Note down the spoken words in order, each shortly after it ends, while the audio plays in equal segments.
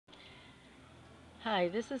Hi,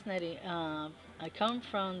 this is Nettie. I come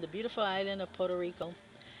from the beautiful island of Puerto Rico.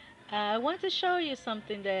 I want to show you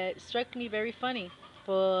something that struck me very funny.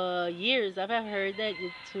 For years, I've heard that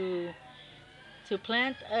to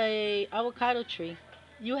plant a avocado tree,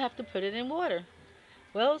 you have to put it in water.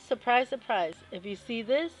 Well, surprise, surprise. If you see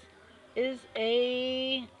this, is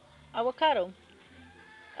a avocado.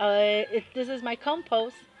 This is my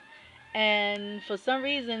compost, and for some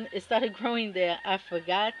reason, it started growing there. I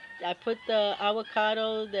forgot. I put the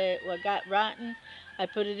avocado that got rotten. I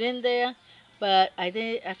put it in there, but I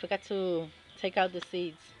did. I forgot to take out the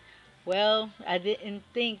seeds. Well, I didn't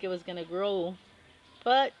think it was gonna grow,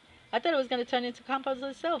 but I thought it was gonna turn into compost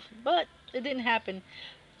itself. But it didn't happen.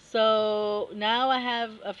 So now I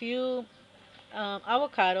have a few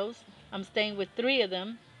avocados. I'm staying with three of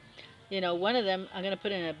them. One of them I'm gonna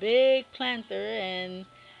put in a big planter and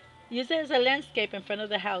use it as a landscape in front of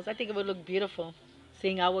the house. I think it would look beautiful,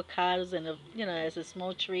 seeing avocados and as a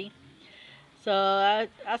small tree. So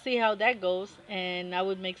I'll see how that goes, and I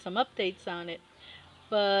would make some updates on it.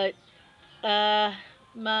 But uh,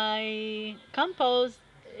 my compost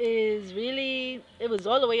is really it was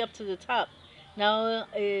all the way up to the top. Now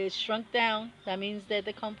it's shrunk down. That means that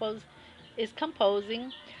the compost is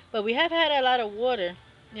composing. But we have had a lot of water.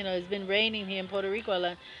 It's been raining here in Puerto Rico a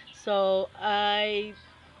lot. So I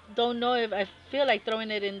don't know if I feel like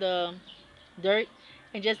throwing it in the dirt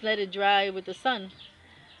and just let it dry with the sun.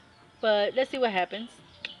 But let's see what happens.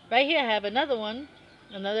 Right here I have another one,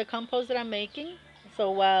 another compost that I'm making.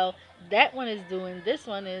 So while that one is doing, this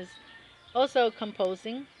one is also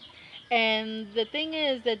composing. And the thing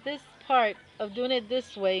is that this part of doing it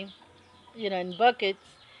this way, in buckets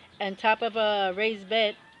and top of a raised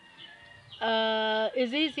bed,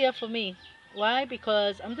 is easier for me. Why?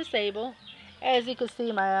 Because I'm disabled. As you can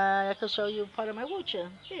see, I can show you part of my wheelchair.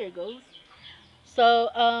 Here it goes. So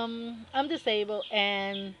I'm disabled,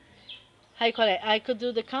 and how you call it? I could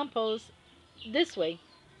do the compost this way.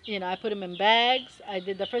 I put them in bags. I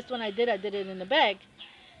did the first one I did it in a bag.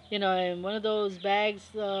 In one of those bags,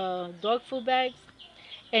 dog food bags,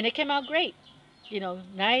 and it came out great.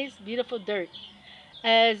 Nice, beautiful dirt.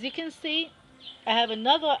 As you can see, I have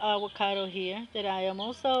another avocado here that I am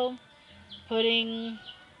also putting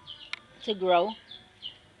to grow.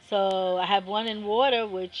 So I have one in water,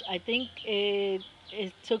 which I think it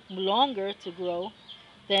took longer to grow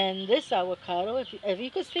than this avocado. If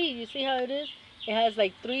you could see, you see how it is? It has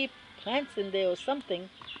like three plants in there or something.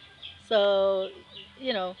 So,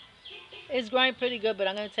 you know, it's growing pretty good, but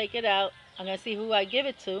I'm going to take it out. I'm going to see who I give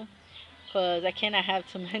it to because I cannot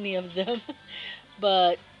have too many of them.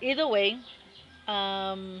 But either way,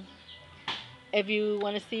 um, if you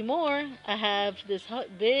want to see more, I have this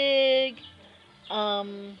big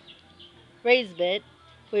um, raised bed,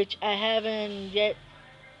 which I haven't yet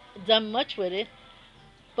done much with it.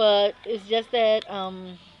 But it's just that,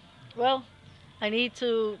 well, I need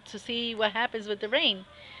to see what happens with the rain.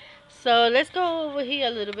 So let's go over here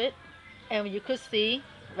a little bit, and you could see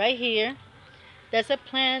right here. That's a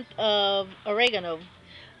plant of oregano.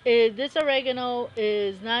 This oregano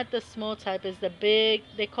is not the small type; it's the big.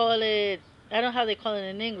 They call it. I don't know how they call it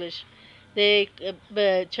in English.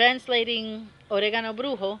 But translating oregano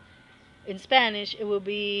brujo in Spanish, it will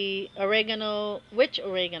be oregano, witch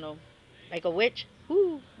oregano, like a witch.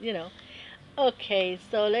 Whoo. Okay,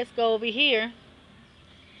 so let's go over here.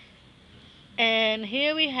 And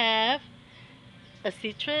here we have a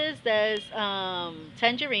citrus. There's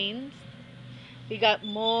tangerines. We got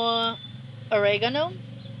more oregano.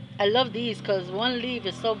 I love these because one leaf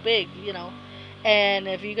is so big. And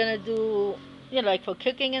if you're gonna do, like for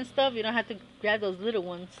cooking and stuff, you don't have to grab those little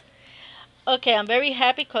ones. Okay, I'm very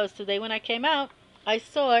happy because today when I came out, I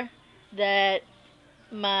saw that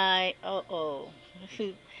my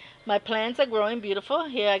my plants are growing beautiful.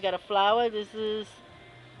 Here I got a flower. This is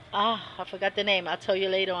I forgot the name. I'll tell you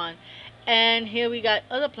later on. And here we got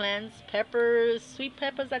other plants, peppers, sweet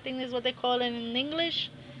peppers, I think is what they call it in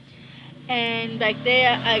English. And back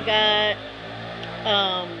there I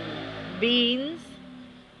got beans,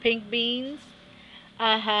 pink beans.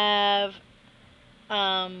 I have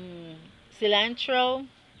um, cilantro,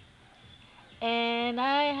 and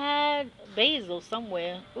I had basil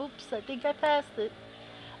somewhere. Oops, I think I passed it.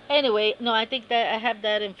 Anyway, no, I think that I have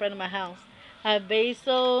that in front of my house. I have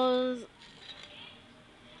basils,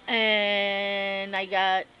 and I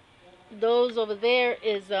got those over there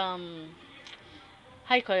is how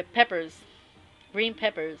you call it, peppers, green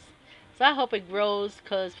peppers. So I hope it grows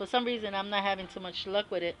because for some reason I'm not having too much luck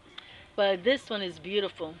with it. But this one is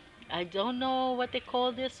beautiful. I don't know what they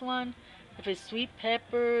call this one, if it's sweet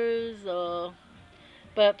peppers or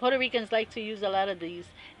but Puerto Ricans like to use a lot of these.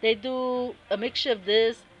 They do a mixture of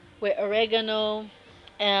this with oregano,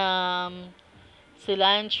 um,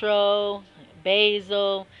 cilantro,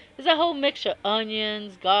 basil. It's a whole mixture.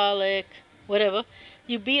 Onions, garlic, whatever.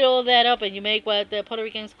 You beat all that up and you make what the Puerto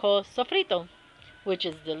Ricans call sofrito, which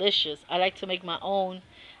is delicious. I like to make my own.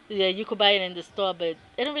 Yeah, you could buy it in the store, but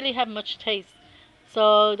it don't really have much taste.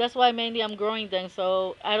 So that's why mainly I'm growing them,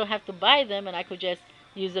 so I don't have to buy them and I could just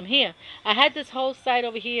use them here. I had this whole side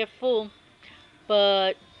over here full,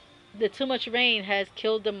 but the too much rain has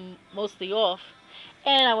killed them mostly off.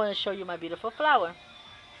 And I want to show you my beautiful flower.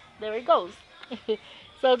 There it goes.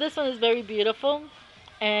 So this one is very beautiful,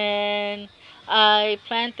 and I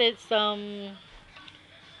planted some,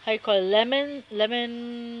 how you call it,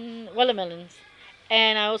 lemon watermelons,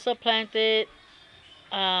 and I also planted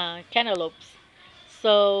cantaloupes.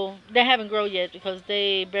 So they haven't grown yet because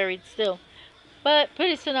they buried still, but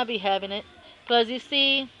pretty soon I'll be having it. Plus you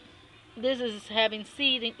see, this is having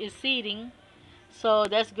seeding, so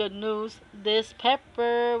that's good news. This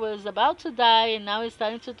pepper was about to die and now it's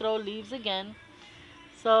starting to throw leaves again.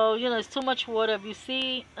 So, it's too much water. If you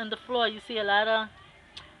see on the floor, you see a lot of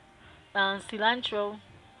cilantro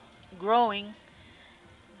growing.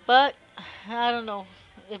 But I don't know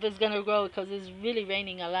if it's going to grow because it's really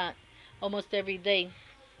raining a lot almost every day.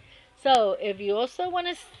 So, if you also want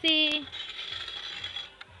to see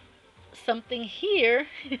something here,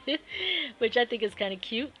 which I think is kind of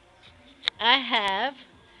cute, I have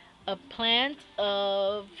a plant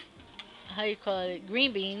of, how you call it,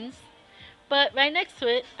 green beans. But right next to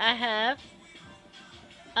it, I have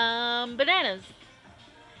bananas.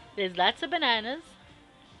 There's lots of bananas.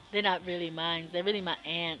 They're not really mine. They're really my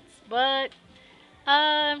aunt's. But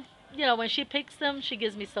when she picks them, she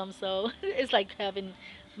gives me some. So it's like having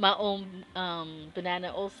my own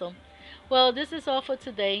banana also. Well, this is all for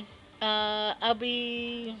today. I'll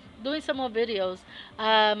be doing some more videos.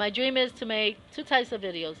 My dream is to make two types of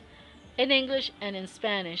videos, in English and in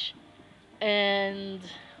Spanish. And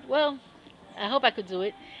well, I hope I could do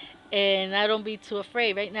it. And I don't be too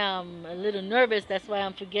afraid. Right now, I'm a little nervous. That's why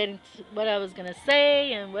I'm forgetting what I was gonna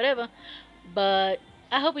say and whatever. But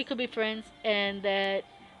I hope we could be friends and that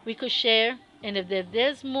we could share. And if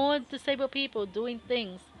there's more disabled people doing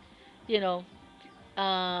things, you know,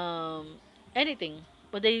 um, anything,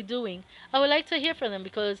 what they're doing, I would like to hear from them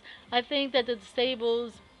because I think that the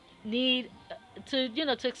disabled need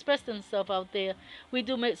to express themselves out there. We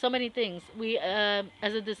do so many things. We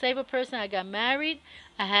as a disabled person, I got married.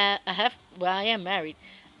 I am married.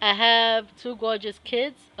 I have two gorgeous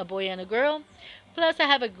kids, a boy and a girl. Plus, I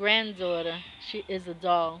have a granddaughter. She is a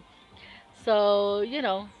doll. So,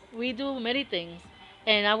 we do many things.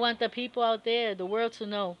 And I want the people out there, the world to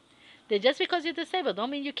know that just because you're disabled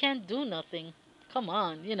don't mean you can't do nothing. Come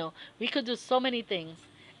on, we could do so many things.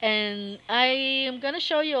 And I am going to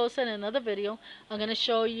show you also in another video, I'm going to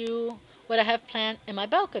show you what I have planned in my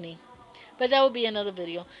balcony. But that will be another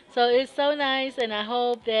video. So it's so nice, and I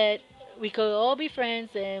hope that we could all be friends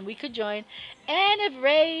and we could join. And if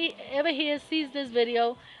Ray ever here sees this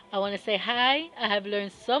video, I want to say hi. I have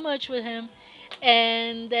learned so much with him,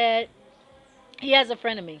 and that he has a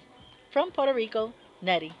friend of me from Puerto Rico,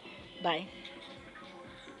 Nettie. Bye.